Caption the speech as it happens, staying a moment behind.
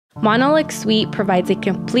MonolixSuite provides a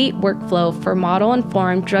complete workflow for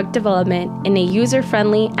model-informed drug development in a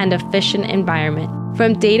user-friendly and efficient environment.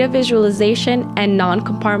 From data visualization and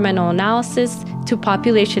non-compartmental analysis to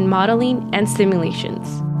population modeling and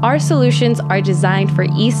simulations, our solutions are designed for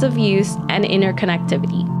ease of use and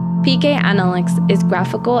interconnectivity. PK Analytics is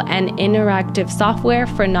graphical and interactive software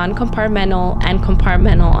for non-compartmental and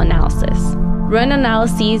compartmental analysis. Run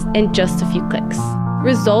analyses in just a few clicks.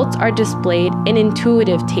 Results are displayed in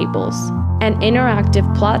intuitive tables, and interactive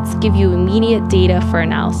plots give you immediate data for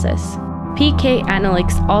analysis. PK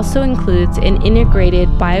Analytics also includes an integrated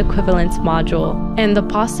bioequivalence module and the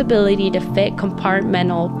possibility to fit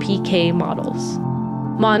compartmental PK models.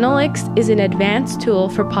 Monolix is an advanced tool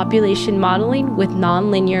for population modeling with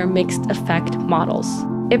nonlinear mixed effect models.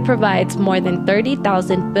 It provides more than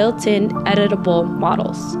 30,000 built-in editable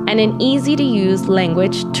models and an easy-to-use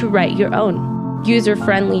language to write your own.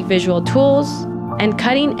 User-friendly visual tools and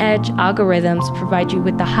cutting-edge algorithms provide you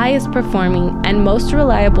with the highest performing and most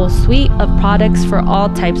reliable suite of products for all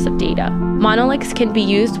types of data. Monolix can be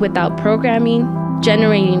used without programming,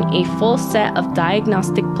 generating a full set of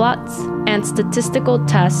diagnostic plots and statistical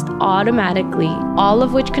tests automatically, all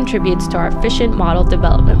of which contributes to our efficient model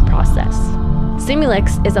development process.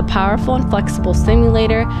 Simulix is a powerful and flexible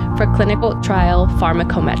simulator for clinical trial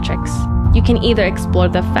pharmacometrics. You can either explore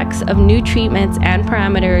the effects of new treatments and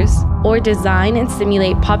parameters, or design and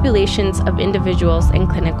simulate populations of individuals in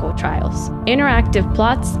clinical trials. Interactive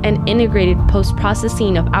plots and integrated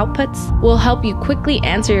post-processing of outputs will help you quickly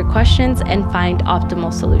answer your questions and find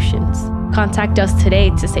optimal solutions. Contact us today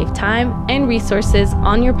to save time and resources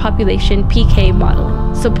on your population PK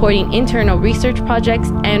modeling, supporting internal research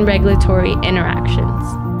projects and regulatory interactions.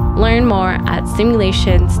 Learn more at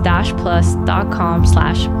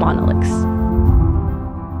simulations-plus.com/Monolix.